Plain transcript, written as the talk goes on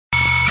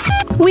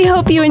We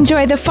hope you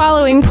enjoy the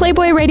following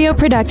Playboy Radio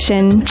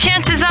production.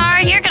 Chances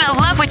are you're going to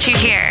love what you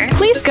hear.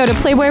 Please go to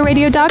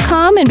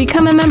playboyradio.com and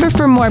become a member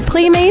for more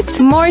Playmates,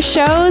 more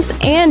shows,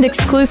 and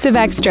exclusive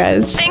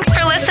extras. Thanks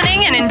for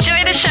listening and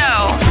enjoy the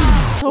show.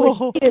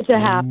 What needed to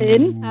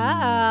happen?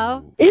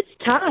 Uh-oh. It's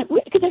time.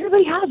 Because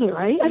everybody has it,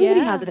 right? Everybody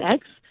Yeah. has an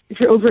ex. If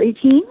you're over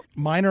 18.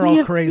 Mine are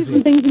all crazy.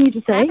 Some things you need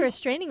to I say. have a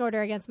restraining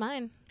order against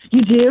mine.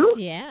 You do?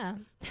 Yeah.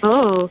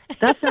 Oh,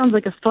 that sounds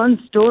like a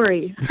fun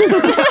story.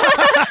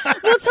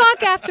 We'll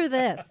talk after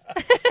this.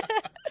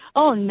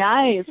 Oh,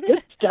 nice.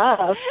 Good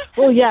stuff.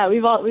 Well, yeah,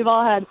 we've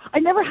all had. I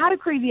never had a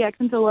crazy ex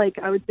until, like,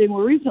 I would say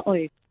more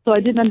recently. So I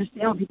didn't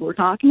understand what people were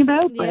talking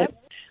about. But Yep.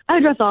 I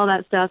address all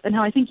that stuff and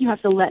how I think you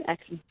have to let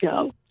exes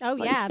go. Oh,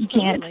 Like, yeah, you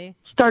can't absolutely.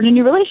 start a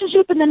new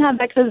relationship and then have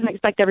exes and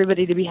expect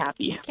everybody to be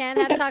happy. Can't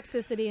have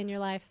toxicity in your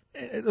life.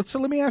 So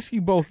let me ask you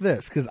both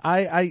this, because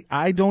I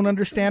don't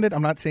understand it.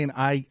 I'm not saying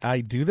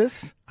I do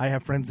this. I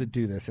have friends that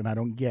do this, and I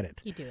don't get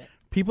it. You do it.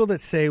 People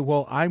that say,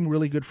 well, I'm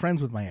really good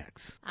friends with my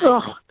ex.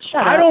 Ugh,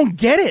 shut up. I don't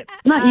get it.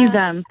 Not you,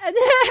 them.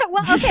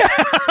 Well, okay.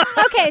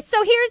 Okay, so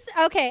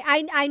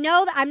I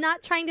know that I'm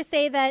not trying to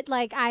say that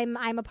like I'm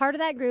a part of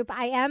that group.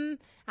 I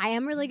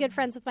am really good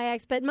friends with my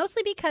ex, but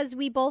mostly because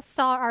we both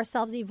saw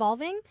ourselves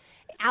evolving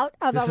out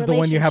of This a is relationship. the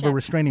one you have a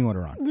restraining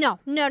order on. No.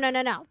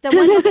 The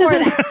one before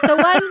that. The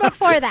one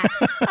before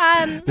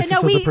that. This is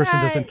so the person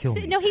doesn't kill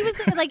me. No, he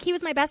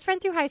was my best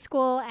friend through high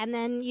school, and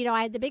then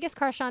I had the biggest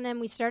crush on him.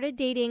 We started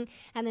dating,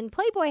 and then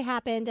Playboy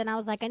happened, and I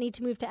was like, I need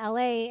to move to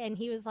LA, and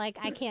he was like,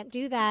 I can't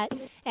do that,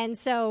 and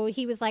so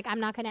he was like, I'm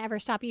not going to ever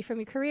stop you from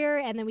your career,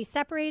 and then we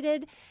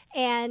separated,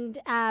 and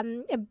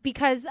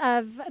because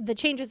of the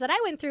changes that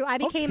I went through, I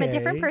became a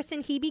different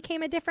person. He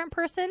became a different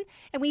person,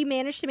 and we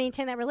managed to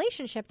maintain that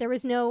relationship. There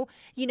was no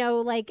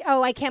like,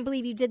 oh, I can't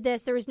believe you did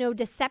this. There was no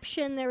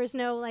deception. There was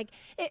no, like,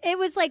 it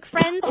was like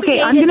friends who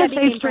dated I'm going that to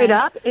say became straight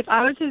friends. up, if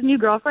I was his new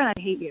girlfriend,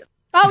 I'd hate you.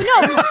 Oh,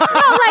 no.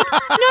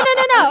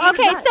 No.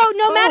 Okay, so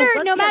no matter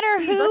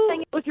Let's who. hang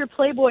out with your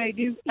Playboy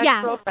new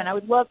ex-girlfriend. I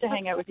would love to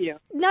hang out with you.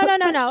 No.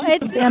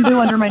 It's Bamboo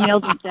under my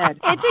nails instead.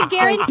 It's a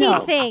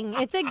guaranteed thing.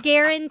 It's a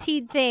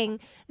guaranteed thing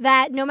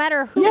that no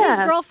matter who his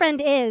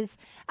girlfriend is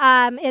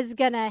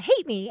gonna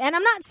hate me. And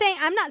I'm not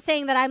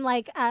saying that I'm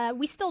like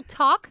we still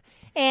talk.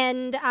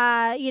 And,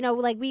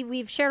 like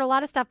we've shared a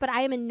lot of stuff, but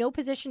I am in no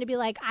position to be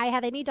like, I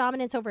have any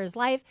dominance over his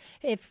life.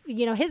 If,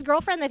 his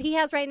girlfriend that he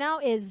has right now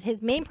is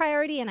his main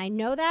priority, and I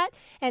know that.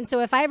 And so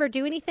if I ever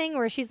do anything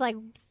where she's like,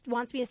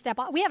 wants me to step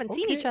off, we haven't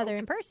seen each other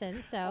in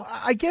person. So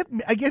I get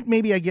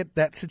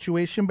that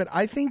situation, but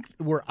I think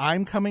where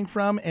I'm coming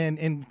from,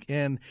 and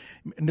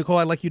Nicole,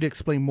 I'd like you to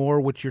explain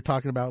more what you're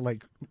talking about,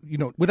 like,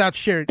 without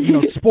sharing,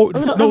 no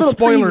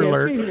spoiler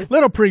alert,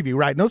 little preview,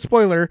 right? No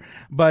spoiler,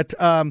 but,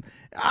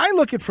 I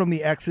look at from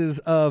the exes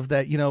of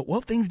that,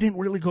 things didn't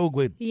really go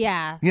good.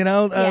 Yeah.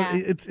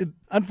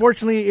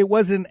 Unfortunately, it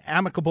wasn't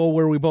amicable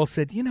where we both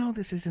said,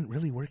 this isn't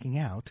really working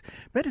out,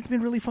 but it's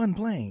been really fun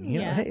playing.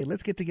 Hey,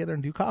 let's get together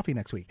and do coffee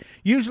next week.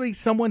 Usually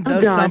someone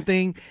does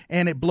something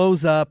and it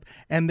blows up,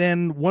 and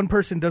then one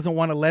person doesn't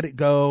want to let it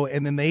go,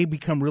 and then they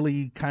become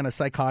really kind of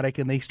psychotic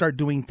and they start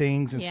doing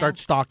things and start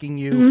stalking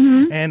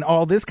you and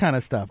all this kind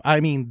of stuff. I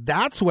mean,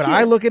 that's what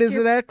I look at as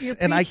an ex,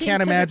 and I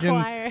can't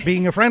imagine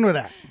being a friend with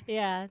that.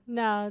 Yeah,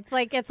 no, it's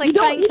like you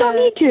trying don't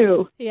need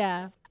to.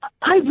 Yeah.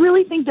 I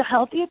really think the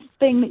healthiest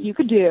thing that you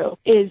could do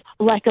is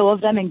let go of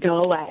them and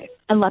go away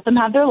and let them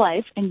have their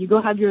life, and you go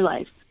have your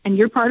life, and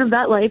your part of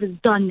that life is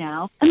done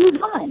now, and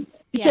move on.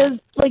 Because,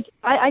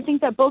 I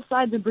think that both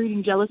sides are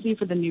breeding jealousy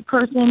for the new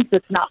person. So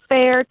it's not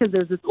fair because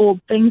there's this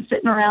old thing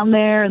sitting around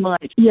there. And,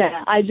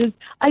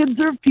 I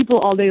observe people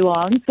all day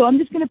long. So I'm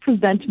just going to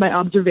present my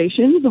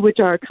observations, which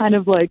are kind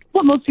of like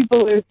what most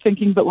people are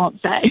thinking but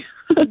won't say.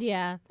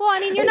 Yeah. Well,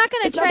 I mean, you're not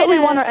going to try not that to. we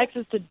want our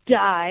exes to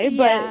die,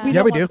 but we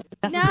do.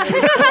 No,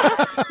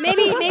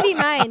 maybe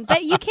mine.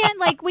 But you can't,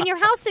 like, when your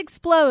house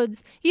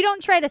explodes, you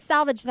don't try to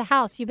salvage the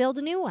house. You build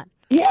a new one.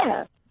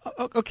 Yeah.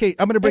 Okay,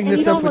 I'm going to bring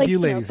this up with you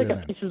ladies. Pick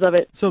up pieces of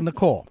it. So,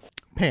 Nicole,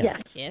 Pam.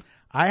 Yes.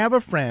 I have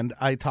a friend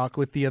I talked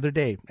with the other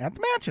day at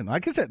the mansion.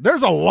 Like I said,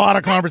 there's a lot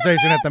of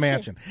conversation at the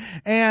mansion.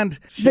 And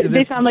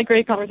they sound like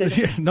great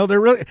conversations. No,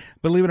 they're really,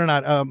 believe it or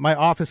not, my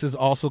office is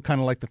also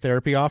kind of like the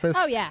therapy office.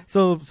 Oh, yeah.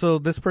 So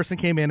this person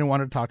came in and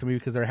wanted to talk to me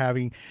because they're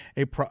having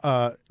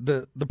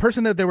the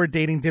person that they were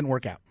dating didn't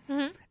work out.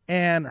 Mm-hmm.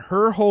 And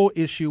her whole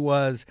issue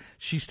was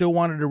she still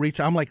wanted to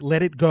reach. I'm like,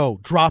 let it go.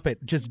 Drop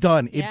it. Just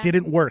done. It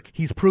didn't work.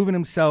 He's proven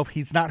himself.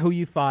 He's not who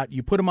you thought.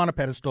 You put him on a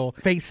pedestal.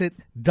 Face it.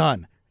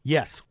 Done.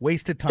 Yes,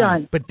 wasted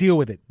time, but deal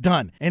with it.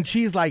 Done. And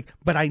she's like,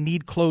 but I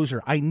need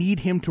closure. I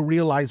need him to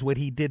realize what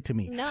he did to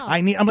me. No.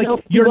 I'm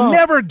like, you're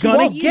never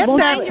going to get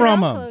that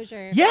from him.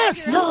 Closure.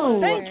 Yes.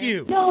 No. Thank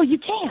you. No, you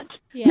can't.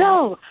 Yeah.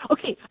 No.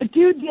 Okay, a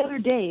dude the other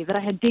day that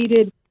I had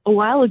dated a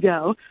while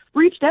ago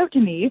reached out to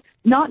me,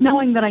 not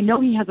knowing that I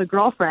know he has a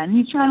girlfriend.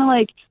 He's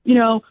trying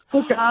to,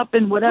 hook up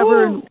and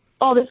whatever and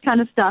all this kind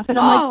of stuff. And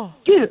I'm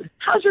like, dude,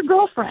 how's your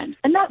girlfriend?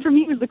 And that for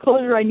me was the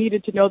closure I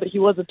needed to know that he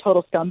was a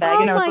total scumbag.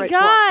 Oh, and I was my right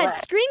God. to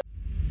Screen.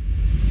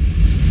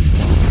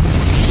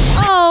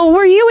 Oh,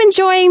 were you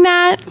enjoying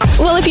that?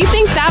 Well, if you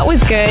think that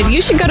was good,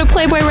 you should go to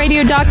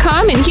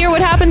PlayboyRadio.com and hear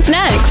what happens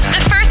next. The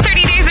first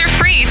 30 days are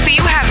free, so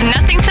you have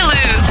nothing to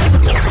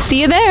lose.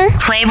 See you there.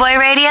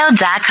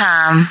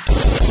 PlayboyRadio.com.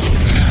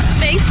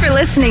 Thanks for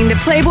listening to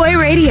Playboy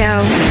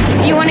Radio.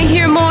 You want to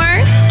hear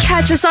more?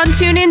 Catch us on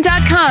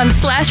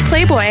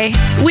TuneIn.com/Playboy.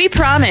 We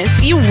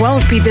promise you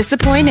won't be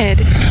disappointed.